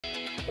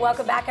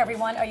Welcome back,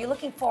 everyone. Are you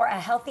looking for a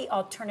healthy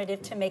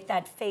alternative to make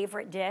that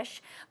favorite dish?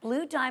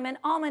 Blue Diamond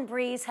Almond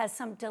Breeze has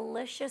some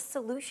delicious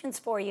solutions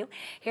for you.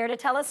 Here to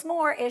tell us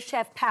more is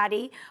Chef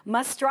Patty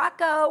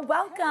Mastracco.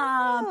 Welcome.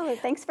 Oh,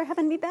 thanks for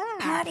having me back.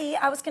 Patty,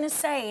 I was going to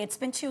say, it's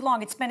been too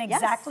long. It's been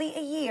exactly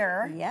a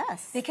year.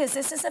 Yes. Because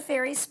this is a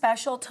very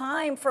special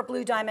time for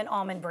Blue Diamond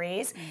Almond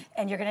Breeze.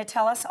 And you're going to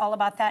tell us all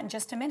about that in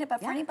just a minute. But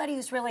for anybody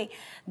who's really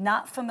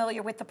not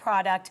familiar with the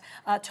product,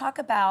 talk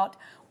about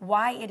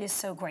why it is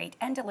so great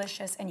and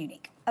delicious and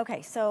unique.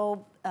 Okay,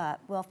 so,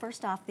 well,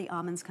 first off, the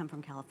almonds come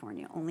from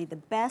California. Only the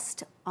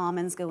best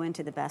almonds go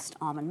into the best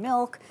almond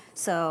milk,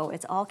 so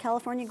it's all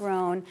California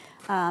grown.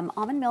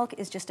 Almond milk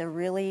is just a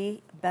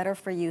really better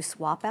for you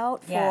swap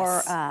out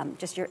for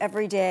just your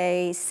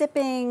everyday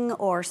sipping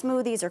or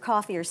smoothies or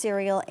coffee or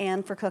cereal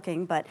and for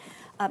cooking, but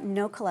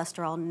no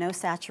cholesterol, no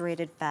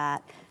saturated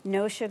fat,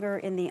 no sugar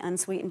in the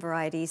unsweetened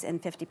varieties,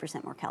 and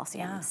 50% more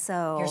calcium. Yeah.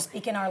 So you're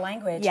speaking our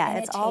language. Yeah, and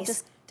it's it all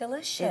tastes just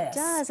delicious. It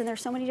does, and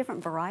there's so many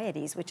different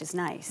varieties, which is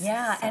nice.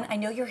 Yeah, so. and I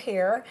know you're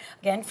here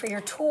again for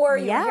your tour.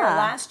 You were here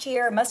last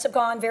year. It must have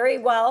gone very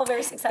well,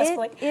 very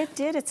successfully. It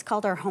did. It's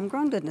called our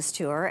Homegrown Goodness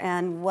Tour,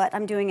 and what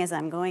I'm doing is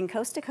I'm going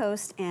coast to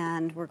coast,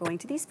 and we're going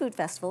to these food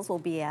festivals. We'll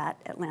be at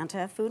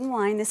Atlanta Food and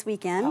Wine this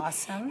weekend.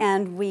 Awesome.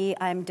 And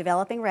I'm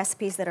developing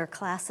recipes that are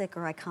classic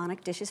or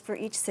iconic dishes for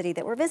each city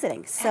that we're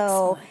visiting.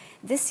 So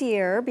this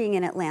year, being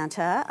in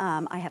Atlanta,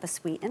 I have a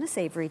sweet and a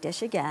savory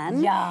dish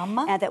again. Yum.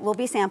 That we'll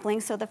be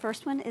sampling. So the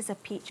first one is a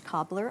peach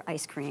cobbler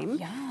ice cream.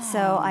 Yum.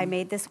 So I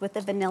made this with the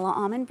vanilla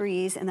almond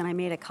breeze, and then I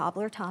made a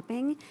cobbler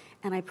topping,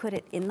 and I put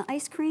it in the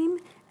ice cream,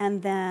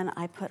 and then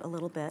I put a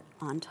little bit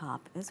on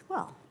top as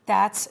well.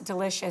 That's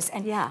delicious.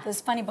 And it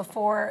was funny,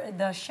 before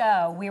the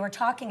show, we were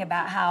talking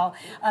about how,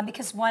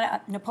 because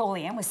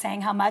Napoleon was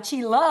saying how much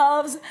he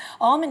loves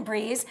almond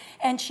breeze,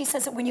 and she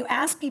says that when you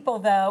ask people,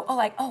 though,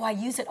 I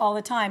use it all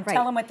the time,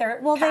 tell them what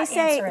their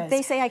answer is.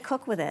 They say I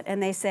cook with it,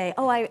 and they say,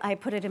 I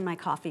put it in my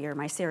coffee or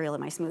my cereal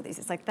and my smoothies.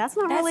 It's like, that's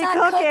not really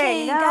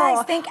cooking. No.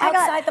 Guys, think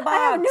outside the box.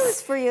 I have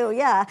news for you,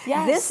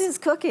 This is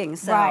cooking.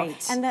 So.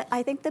 And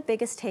I think the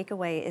biggest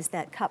takeaway is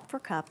that cup for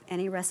cup,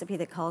 any recipe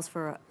that calls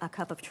for a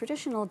cup of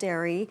traditional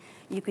dairy,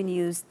 you can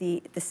use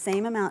the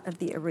same amount of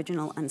the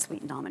original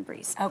unsweetened almond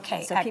breeze.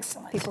 Okay, so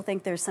excellent. People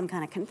think there's some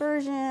kind of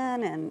conversion,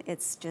 and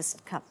it's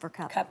just cup for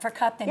cup. Cup for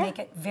cup, they make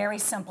it very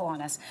simple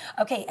on us.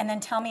 Okay, and then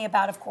tell me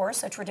about, of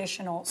course, a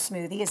traditional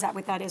smoothie. Is that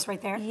what that is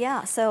right there?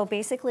 Yeah, so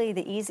basically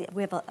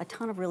we have a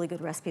ton of really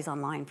good recipes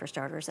online for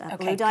starters.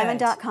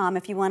 BlueDiamond.com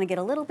if you want to get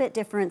a little bit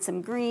different,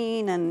 some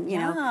green and, you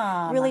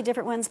know, really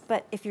different ones.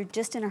 But if you're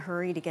just in a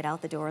hurry to get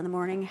out the door in the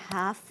morning,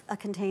 half a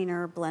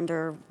container,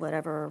 blender,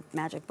 whatever,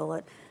 magic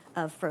bullet,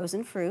 of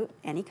frozen fruit,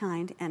 any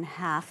kind, and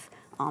half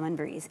almond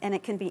breeze. And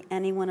it can be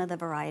any one of the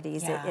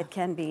varieties. It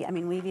can be, I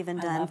mean, we've even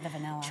done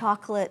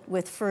chocolate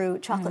with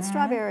fruit, chocolate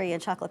strawberry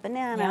and chocolate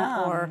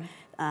banana, or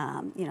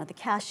you know, the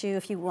cashew.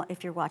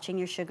 If you're watching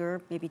your sugar,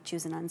 maybe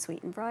choose an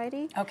unsweetened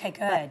variety. Okay,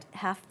 good. But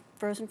half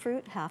frozen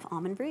fruit, half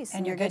almond breeze,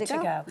 and you're good to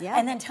go. Yeah.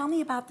 And then tell me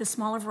about the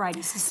smaller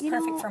varieties. This is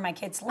perfect for my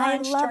kids'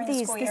 lunch. I love during these.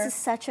 The school year. This is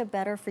such a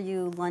better for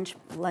you lunch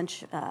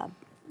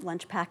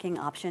packing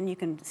option. You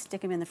can stick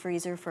them in the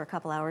freezer for a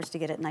couple hours to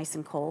get it nice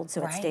and cold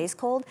so it stays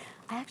cold.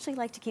 I actually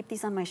like to keep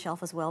these on my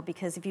shelf as well,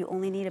 because if you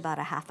only need about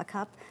a half a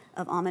cup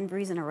of almond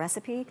breeze in a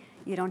recipe,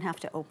 you don't have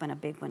to open a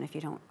big one if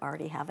you don't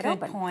already have it open.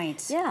 Good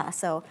point. Yeah,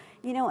 so,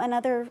 you know,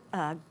 another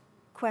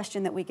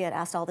question that we get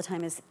asked all the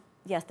time is,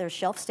 yes, there's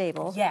shelf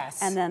stable.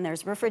 Yes. And then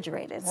there's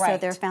refrigerated. So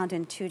they're found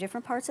in 2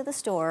 different parts of the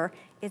store.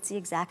 It's the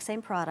exact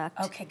same product.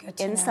 Okay, good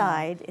to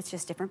Inside, it's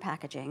just different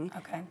packaging.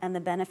 Okay. And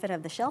the benefit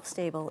of the shelf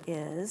stable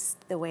is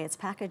the way it's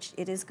packaged,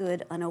 it is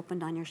good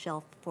unopened on your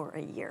shelf for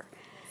a year.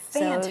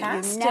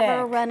 Fantastic. So you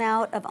never run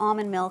out of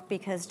almond milk,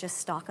 because just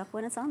stock up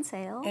when it's on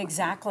sale.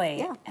 Exactly.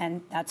 Yeah.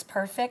 And that's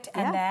perfect.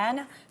 And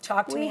then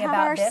talk to me have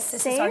about our this.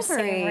 This is our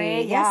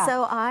savory. Yeah.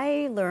 So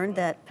I learned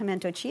that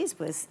pimento cheese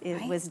was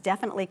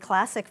definitely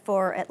classic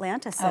for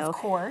Atlanta. So of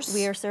course.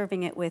 We are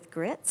serving it with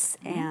grits,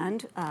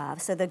 and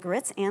so the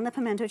grits and the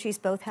pimento cheese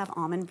both have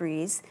almond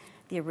breeze,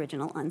 the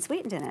original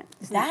unsweetened, in it.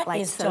 That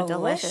is so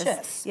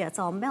delicious. Yeah, it's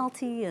all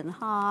melty and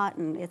hot,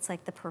 and it's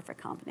like the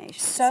perfect combination.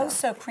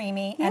 So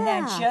creamy. And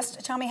then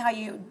just tell me how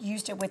you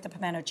used it with the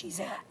pimento cheese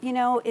there. You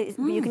know,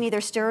 you can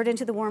either stir it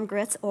into the warm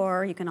grits,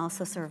 or you can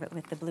also serve it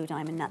with the Blue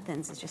Diamond Nut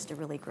Thins. It's just a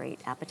really great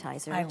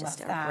appetizer. I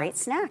just love that. A great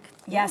snack.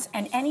 Yes,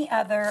 and any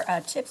other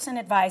tips and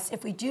advice,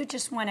 if we do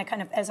just want to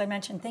kind of, as I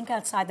mentioned, think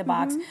outside the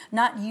box,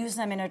 not use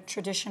them in a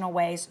traditional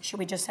ways, should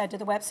we just head to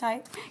the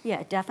website?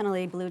 Yeah,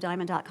 definitely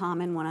BlueDiamond.com.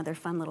 And one other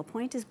fun little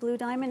point is Blue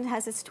Diamond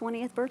has its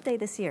 20th birthday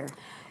this year.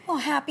 Well,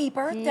 happy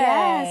birthday.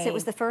 Yes, it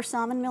was the first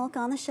almond milk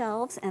on the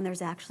shelves, and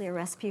there's actually a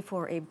recipe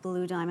for a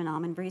Blue Diamond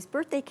Almond Breeze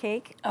birthday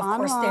cake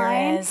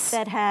online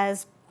that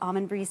has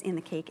almond breeze in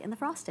the cake and the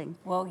frosting.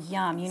 Well,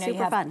 yum. You know, Super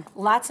you have fun.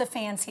 Lots of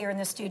fans here in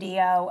the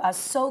studio.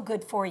 So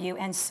good for you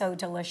and so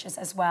delicious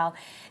as well.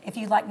 If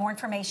you'd like more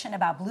information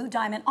about Blue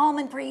Diamond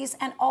Almond Breeze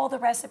and all the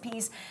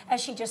recipes,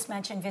 as she just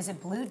mentioned,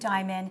 visit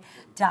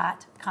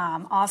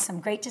BlueDiamond.com. Awesome.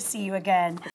 Great to see you again.